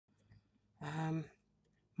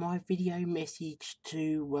My video message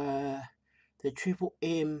to the Triple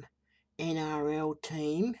M NRL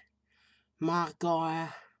team, Mark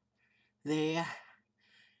Geyer there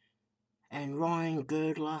and Ryan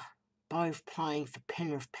Girdler, both playing for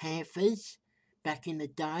Penrith Panthers back in the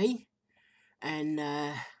day, and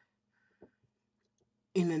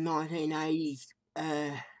in the 1980s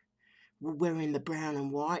wearing the brown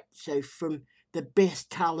and white. So from the best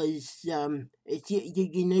colours, it's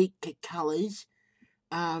unique colours.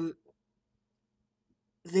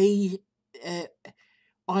 These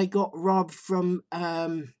I got robbed from,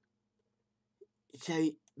 so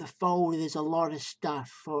the folder, there's a lot of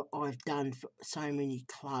stuff I've done for so many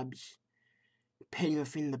clubs.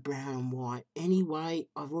 Penrith in the brown and white. Anyway,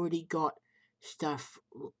 I've already got stuff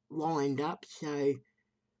lined up, so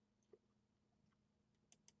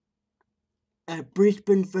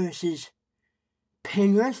Brisbane versus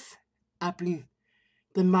Penrith up in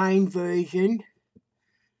the main version.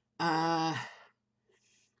 I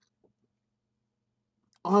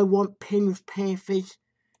want Penrith Panthers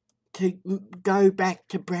to go back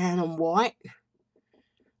to brown and white.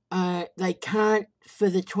 They can't for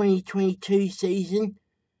the 2022 season.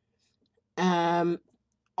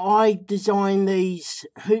 I designed these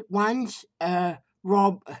hoop ones.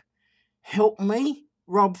 Rob helped me.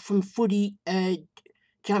 Rob from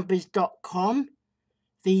footyjumpers.com.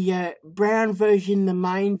 The brown version, the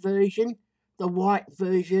main version. The white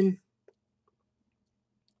version,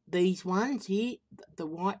 these ones here, the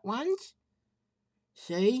white ones.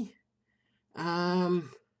 See? So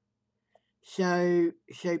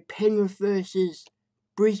Penrith versus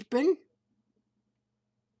Brisbane.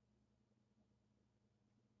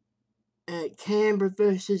 Canberra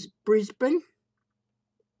versus Brisbane.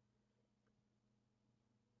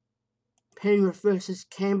 Penrith versus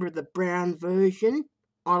Canberra, the brown version.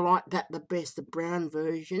 I like that the best, the brown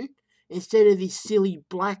version. Instead of this silly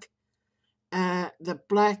black, the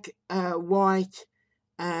black, white,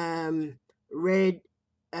 red,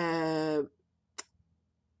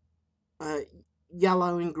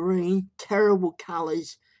 yellow and green, terrible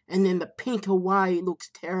colours, and then the pink away looks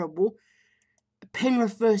terrible.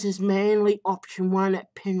 Penrith versus Manly, option 1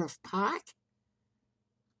 at Penrith Park.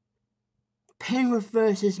 Penrith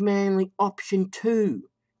versus Manly, option 2.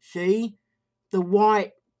 See, the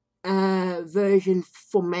white version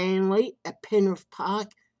for Manly at Penrith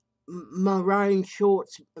Park, maroon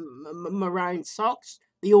shorts, maroon socks,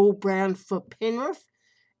 the all brown for Penrith,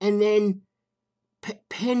 and then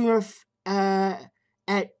Penrith at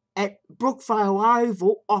Brookvale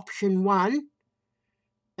Oval, option 1,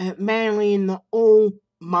 Manly in the all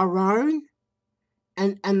maroon,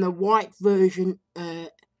 and the white version,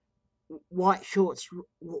 white shorts,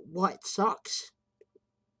 white socks.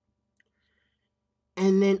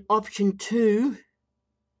 And then option 2,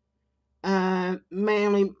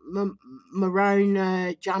 Manly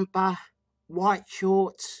maroon jumper, white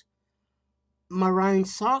shorts, maroon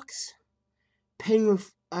socks.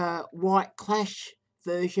 Penrith white clash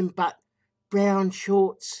version, but brown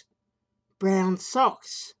shorts, brown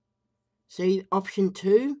socks. See, option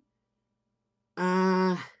 2.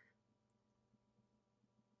 Okay.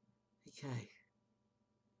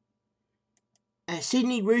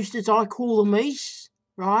 Sydney Roosters, I call them East,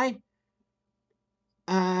 right?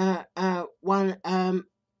 One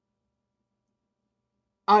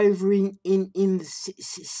over in the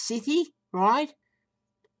city, right?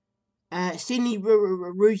 Sydney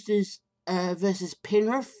Roosters versus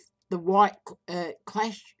Penrith, the white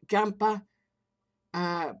clash jumper,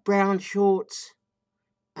 brown shorts,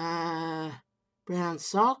 brown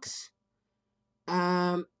socks.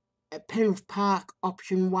 At Penrith Park,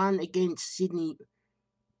 option 1 against Sydney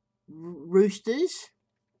Roosters,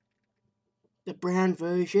 the brown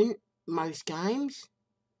version, most games.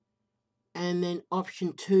 And then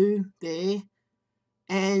option 2 there.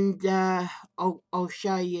 And I'll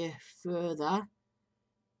show you further.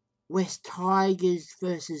 West Tigers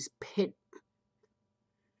versus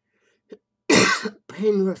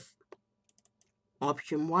Penrith,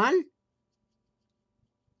 option 1.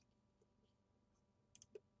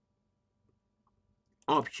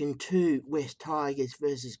 Option 2, West Tigers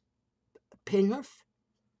versus Penrith.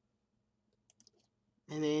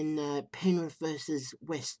 And then Penrith versus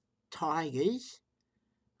West Tigers.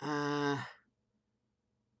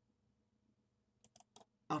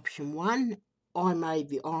 Option 1, I made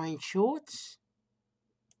the iron shorts.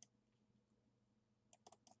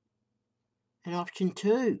 And option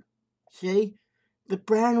 2, see, the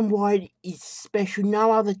brown and white is special.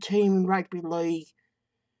 No other team in rugby league.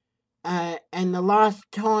 And the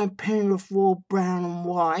last time Penrith wore brown and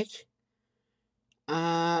white,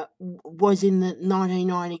 was in the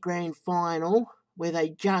 1990 grand final where they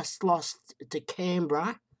just lost to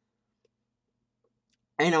Canberra.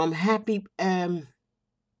 And I'm happy, Mark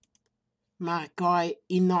Geyer,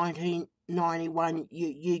 in 1991,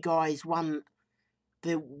 you guys won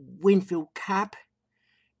the Winfield Cup.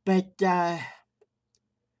 But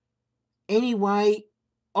anyway,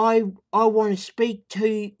 I want to speak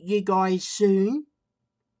to you guys soon.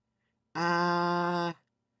 And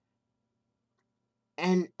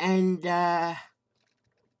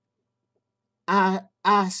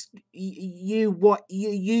ask you what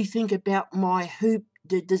you think about my hoop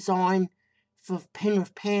design for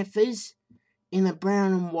Penrith Panthers in the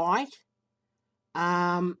brown and white.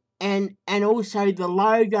 And also the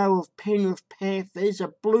logo of Penrith Panthers,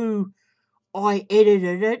 a blue. I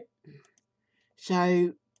edited it,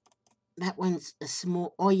 so that one's a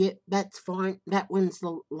small. Oh yeah, that's fine. That one's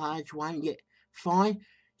the large one. Yeah, fine.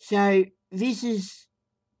 So this is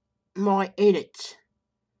my edits.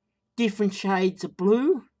 Different shades of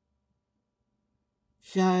blue.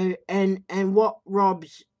 So and what Rob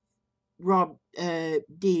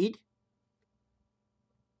did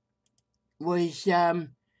was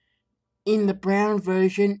in the brown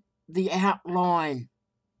version, the outline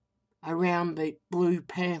around the Blue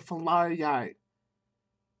Panther logo.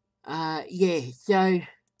 Yeah, so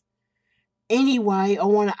anyway, I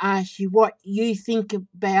want to ask you what you think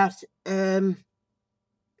about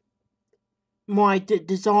my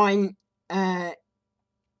design,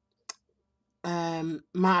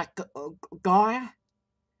 Mark Geyer.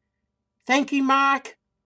 Thank you, Mark.